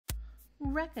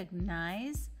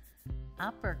recognize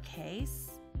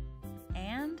uppercase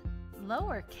and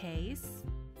lowercase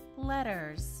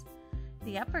letters.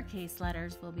 The uppercase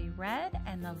letters will be red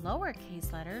and the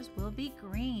lowercase letters will be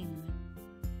green.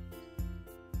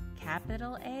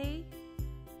 Capital A,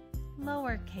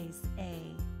 lowercase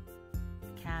a.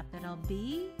 Capital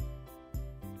B,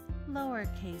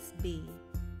 lowercase b.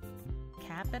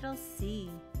 Capital C,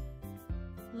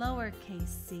 lowercase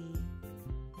c.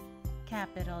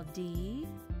 Capital D,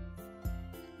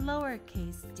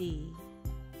 lowercase d.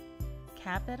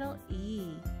 Capital E,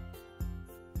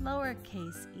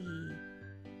 lowercase e.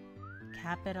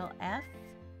 Capital F,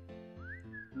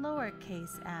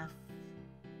 lowercase f.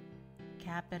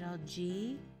 Capital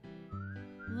G,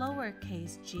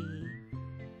 lowercase g.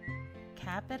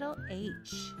 Capital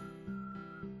H,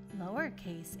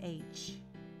 lowercase h.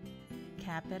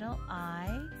 Capital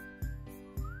I,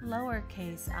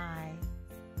 lowercase I.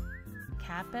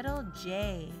 Capital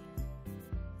J,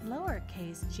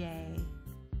 lowercase j.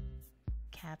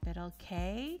 Capital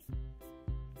K,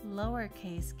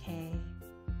 lowercase k.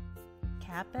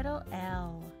 Capital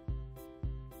L,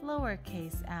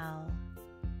 lowercase l.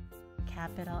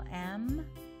 Capital M,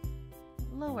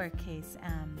 lowercase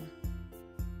m.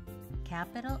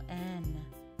 Capital N,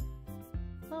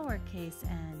 lowercase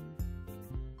n.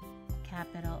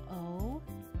 Capital O,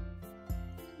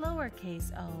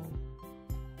 lowercase o.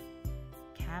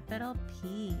 Capital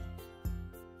P,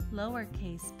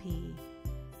 lowercase p.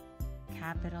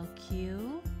 Capital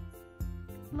Q,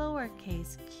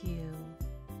 lowercase q.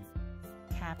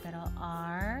 Capital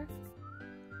R,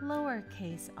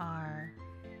 lowercase r.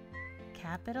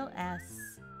 Capital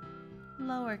S,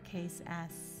 lowercase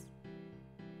s.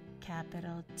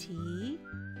 Capital T,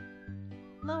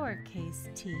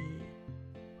 lowercase t.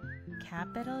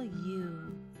 Capital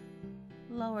U,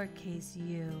 lowercase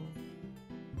u.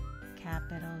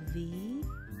 Capital V,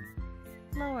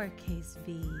 lowercase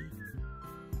v.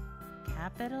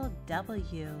 Capital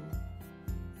W,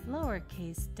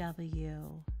 lowercase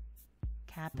w.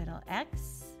 Capital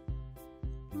X,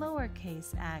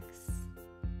 lowercase x.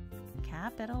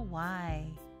 Capital Y,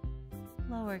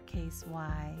 lowercase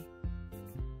y.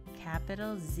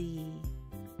 Capital Z,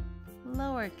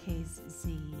 lowercase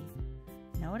z.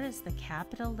 Notice the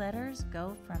capital letters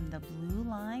go from the blue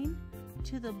line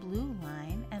to the blue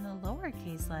line, and the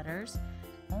lowercase letters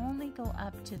only go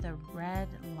up to the red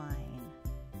line.